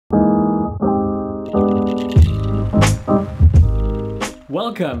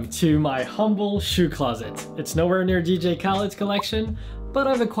Welcome to my humble shoe closet. It's nowhere near DJ Khaled's collection, but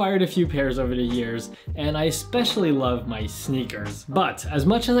I've acquired a few pairs over the years, and I especially love my sneakers. But as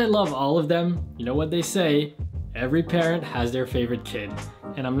much as I love all of them, you know what they say, every parent has their favorite kid.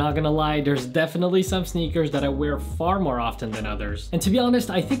 And I'm not gonna lie, there's definitely some sneakers that I wear far more often than others. And to be honest,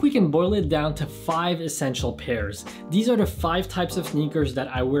 I think we can boil it down to 5 essential pairs. These are the 5 types of sneakers that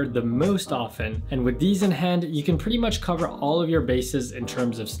I wear the most often. And with these in hand, you can pretty much cover all of your bases in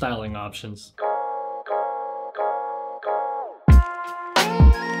terms of styling options.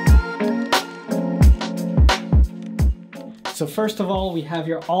 So first of all, we have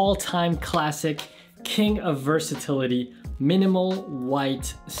your all-time classic, king of versatility, minimal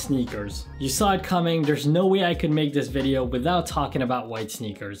white sneakers. You saw it coming, there's no way I could make this video without talking about white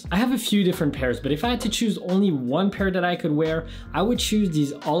sneakers. I have a few different pairs, but if I had to choose only one pair that I could wear, I would choose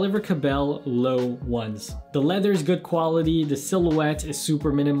these Oliver Cabell low ones. The leather is good quality, the silhouette is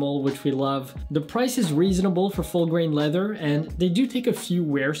super minimal, which we love. The price is reasonable for full grain leather, and they do take a few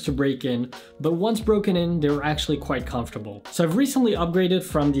wears to break in, but once broken in, they're actually quite comfortable. So I've recently upgraded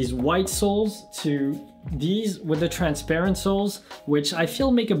from these white soles to these with the transparent soles, which I feel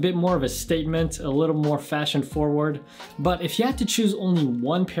make a bit more of a statement, a little more fashion forward. But if you had to choose only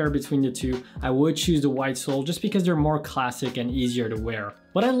one pair between the two, I would choose the white sole just because they're more classic and easier to wear.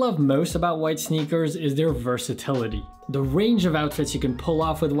 What I love most about white sneakers is their versatility. The range of outfits you can pull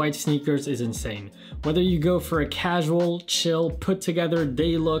off with white sneakers is insane. Whether you go for a casual, chill, put together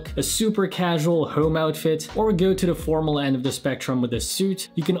day look, a super casual home outfit, or go to the formal end of the spectrum with a suit,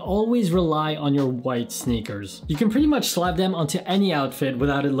 you can always rely on your white sneakers. You can pretty much slap them onto any outfit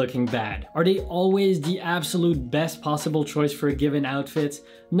without it looking bad. Are they always the absolute best possible choice for a given outfit?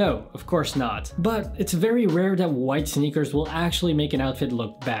 No, of course not. But it's very rare that white sneakers will actually make an outfit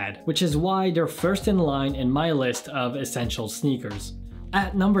look bad, which is why they're first in line in my list of essential sneakers.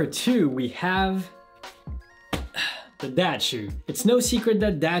 At number 2, we have the dad shoe. It's no secret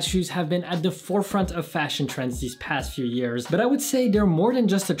that dad shoes have been at the forefront of fashion trends these past few years, but I would say they're more than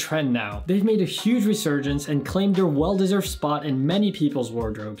just a trend now. They've made a huge resurgence and claimed their well-deserved spot in many people's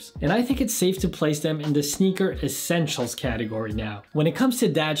wardrobes. And I think it's safe to place them in the sneaker essentials category now. When it comes to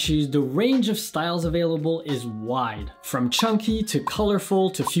dad shoes, the range of styles available is wide. From chunky to colorful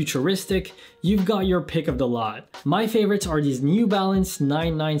to futuristic, you've got your pick of the lot. My favorites are these New Balance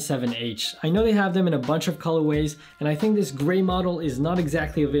 997H. I know they have them in a bunch of colorways, and I think this gray model is not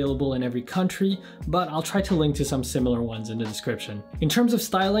exactly available in every country, but I'll try to link to some similar ones in the description. In terms of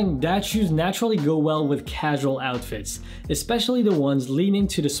styling, dad shoes naturally go well with casual outfits, especially the ones leaning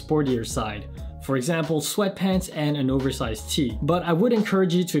to the sportier side. For example, sweatpants and an oversized tee. But I would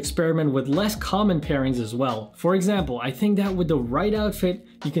encourage you to experiment with less common pairings as well. For example, I think that with the right outfit,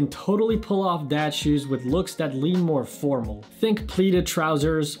 you can totally pull off dad shoes with looks that lean more formal. Think pleated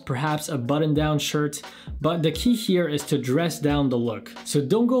trousers, perhaps a button-down shirt, but the key here is to dress down the look. So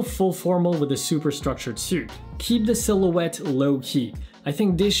don't go full formal with a super structured suit. Keep the silhouette low-key. I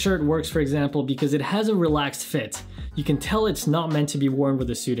think this shirt works, for example, because it has a relaxed fit. You can tell it's not meant to be worn with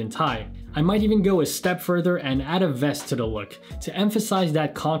a suit and tie. I might even go a step further and add a vest to the look, to emphasize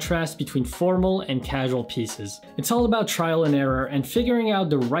that contrast between formal and casual pieces. It's all about trial and error and figuring out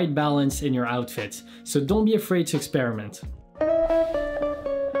the right balance in your outfit, so don't be afraid to experiment.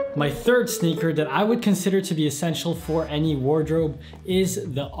 My third sneaker that I would consider to be essential for any wardrobe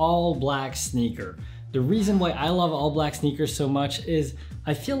is the all black sneaker. The reason why I love all black sneakers so much is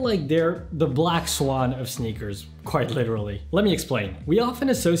I feel like they're the black swan of sneakers, quite literally. Let me explain. We often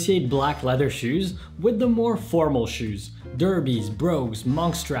associate black leather shoes with the more formal shoes. Derbies, brogues,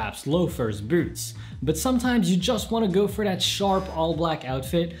 monk straps, loafers, boots. But sometimes you just want to go for that sharp all black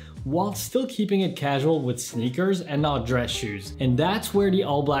outfit while still keeping it casual with sneakers and not dress shoes. And that's where the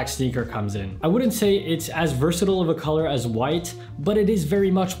all black sneaker comes in. I wouldn't say it's as versatile of a color as white, but it is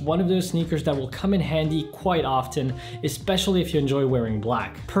very much one of those sneakers that will come in handy quite often, especially if you enjoy wearing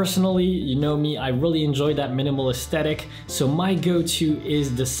black. Personally, you know me, I really enjoy that minimal aesthetic, so my go-to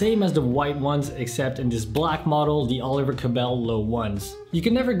is the same as the white ones, except in this black model, the Oliver Cabell low ones. You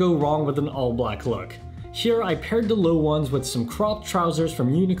can never go wrong with an all black look. Here I paired the low ones with some cropped trousers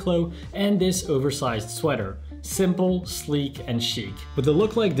from Uniqlo and this oversized sweater. Simple, sleek, and chic. With a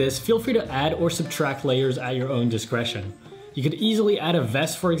look like this, feel free to add or subtract layers at your own discretion. You could easily add a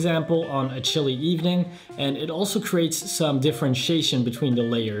vest, for example, on a chilly evening, and it also creates some differentiation between the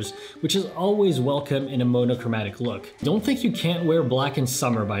layers, which is always welcome in a monochromatic look. Don't think you can't wear black in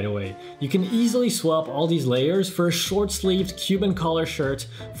summer, by the way. You can easily swap all these layers for a short-sleeved Cuban collar shirt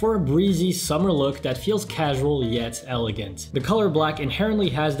for a breezy summer look that feels casual yet elegant. The color black inherently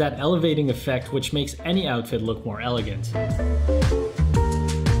has that elevating effect which makes any outfit look more elegant.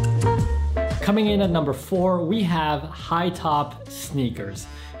 Coming in at number 4, we have high top sneakers.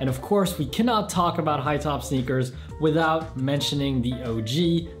 And of course, we cannot talk about high top sneakers without mentioning the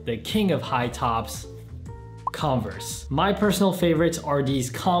OG, the king of high tops, Converse. My personal favorites are these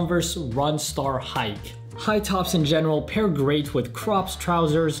Converse Runstar Hike. High tops in general pair great with cropped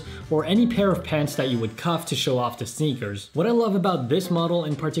trousers or any pair of pants that you would cuff to show off the sneakers. What I love about this model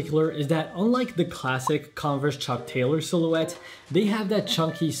in particular is that unlike the classic Converse Chuck Taylor silhouette, they have that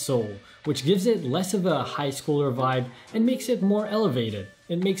chunky sole, which gives it less of a high schooler vibe and makes it more elevated.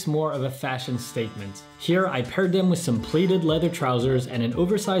 It makes more of a fashion statement. Here I paired them with some pleated leather trousers and an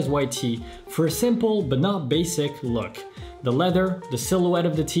oversized white tee for a simple but not basic look. The leather, the silhouette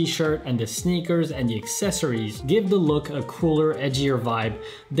of the t-shirt, and the sneakers and the accessories give the look a cooler, edgier vibe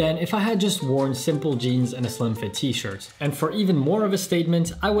than if I had just worn simple jeans and a slim fit t-shirt. And for even more of a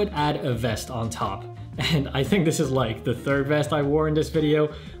statement, I would add a vest on top. And I think this is like the 3rd vest I wore in this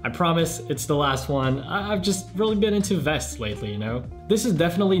video. I promise it's the last one. I've just really been into vests lately, you know? This is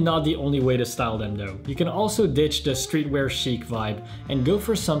definitely not the only way to style them though. You can also ditch the streetwear chic vibe and go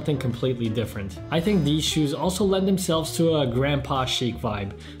for something completely different. I think these shoes also lend themselves to a grandpa chic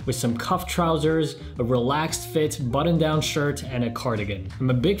vibe with some cuff trousers, a relaxed fit button-down shirt, and a cardigan. I'm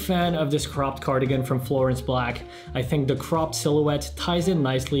a big fan of this cropped cardigan from Florence Black. I think the cropped silhouette ties in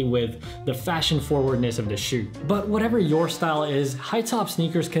nicely with the fashion forwardness of the shoe. But whatever your style is, high top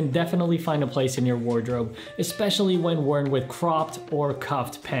sneakers can definitely find a place in your wardrobe, especially when worn with cropped or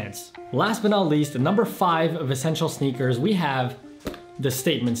cuffed pants. Last but not least, number 5 of essential sneakers, we have the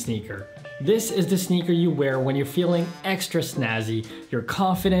statement sneaker. This is the sneaker you wear when you're feeling extra snazzy, you're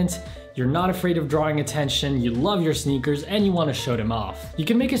confident, you're not afraid of drawing attention, you love your sneakers, and you want to show them off. You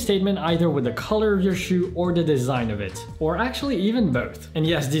can make a statement either with the color of your shoe or the design of it, or actually even both. And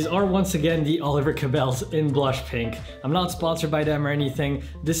yes, these are once again the Oliver Cabells in blush pink. I'm not sponsored by them or anything,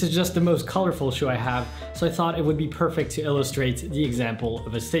 this is just the most colorful shoe I have, so I thought it would be perfect to illustrate the example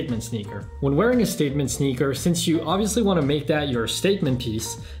of a statement sneaker. When wearing a statement sneaker, since you obviously want to make that your statement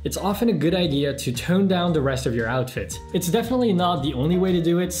piece, it's often a good idea to tone down the rest of your outfit. It's definitely not the only way to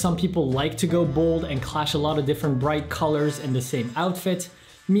do it. Some people like to go bold and clash a lot of different bright colors in the same outfit.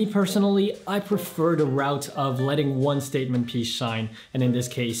 Me personally, I prefer the route of letting one statement piece shine, and in this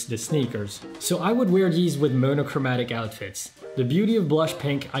case, the sneakers. So I would wear these with monochromatic outfits. The beauty of blush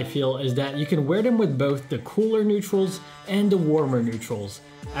pink, I feel, is that you can wear them with both the cooler neutrals and the warmer neutrals.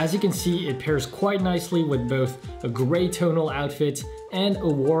 As you can see, it pairs quite nicely with both a gray tonal outfit and a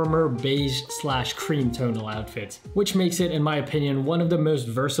warmer beige/cream tonal outfit, which makes it, in my opinion, one of the most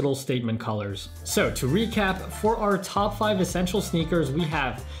versatile statement colors. So to recap, for our top 5 essential sneakers, we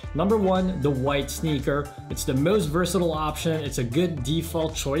have number 1, the white sneaker. It's the most versatile option, it's a good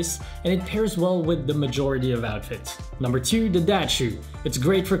default choice, and it pairs well with the majority of outfits. Number 2, the dad shoe. It's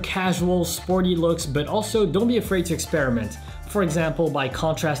great for casual, sporty looks, but also don't be afraid to experiment. For example, by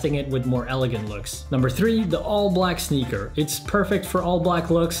contrasting it with more elegant looks. Number 3, the all black sneaker. It's perfect for all black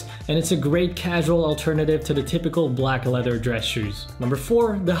looks, and it's a great casual alternative to the typical black leather dress shoes. Number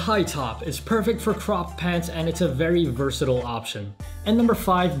 4, the high top. It's perfect for cropped pants, and it's a very versatile option. And number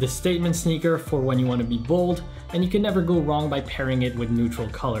 5, the statement sneaker for when you want to be bold, and you can never go wrong by pairing it with neutral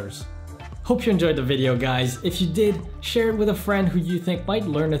colors. Hope you enjoyed the video, guys. If you did, share it with a friend who you think might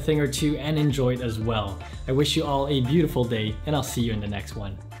learn a thing or two and enjoy it as well. I wish you all a beautiful day, and I'll see you in the next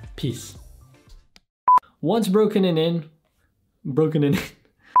one. Peace. Once broken in,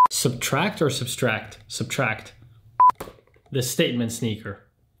 subtract or subtract? Subtract. The statement sneaker.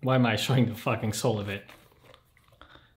 Why am I showing the fucking sole of it?